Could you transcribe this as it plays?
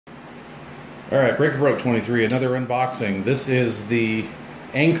Alright, Breaker Broke 23, another unboxing. This is the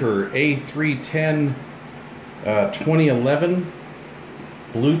Anker A310 2011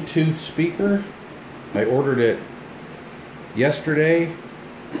 Bluetooth speaker. I ordered it yesterday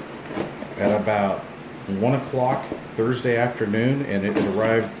at about 1 o'clock Thursday afternoon, and it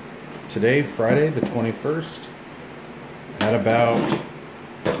arrived today, Friday the 21st, at about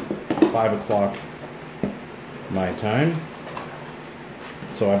 5 o'clock my time.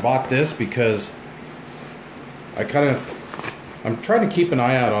 So I bought this because I'm trying to keep an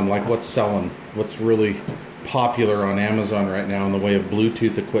eye out on like what's selling, what's really popular on Amazon right now in the way of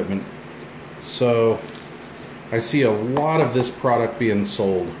Bluetooth equipment. So I see a lot of this product being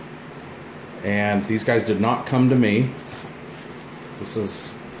sold, and these guys did not come to me. This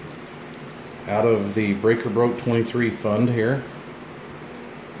is out of the Breaker Broke 23 fund here,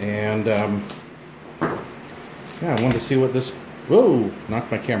 and yeah, I wanted to see what this. Whoa,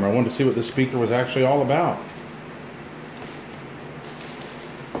 knocked my camera. I wanted to see what this speaker was actually all about.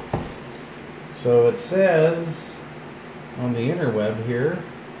 So it says on the interweb here,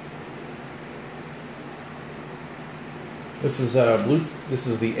 this is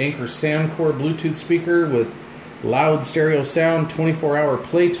the Anker soundcore Bluetooth speaker with loud stereo sound, 24-hour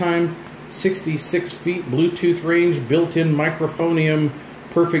playtime, 66 feet Bluetooth range, built-in microphonium,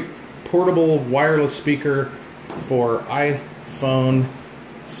 perfect portable wireless speaker for iPhone,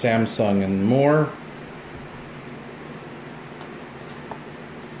 Samsung, and more.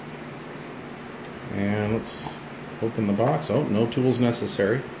 And let's open the box. Oh, no tools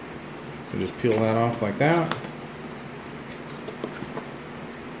necessary. You just peel that off like that.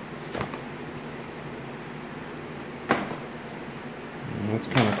 And that's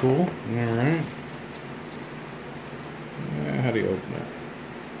kind of cool. All right. How do you open it?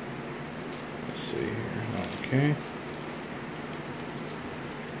 Let's see here. Okay.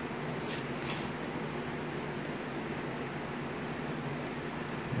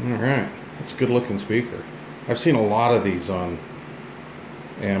 Alright, that's a good looking speaker. I've seen a lot of these on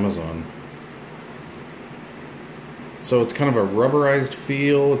Amazon. So it's kind of a rubberized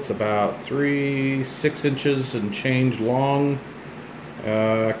feel. It's about 6 inches and change long,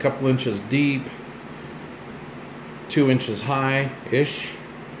 a couple inches deep, 2 inches high-ish.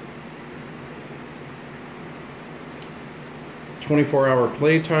 24-hour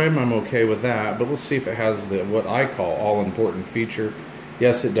playtime, I'm okay with that, but let's see if it has the what I call all-important feature.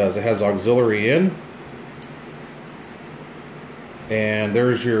 Yes, it does. It has auxiliary in, and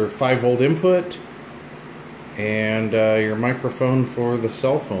there's your 5-volt input, and your microphone for the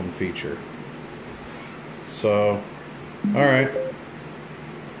cell phone feature. So, alright,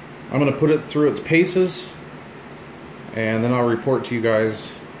 I'm going to put it through its paces, and then I'll report to you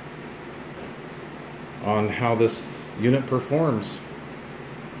guys on how this unit performs.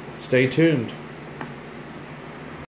 Stay tuned.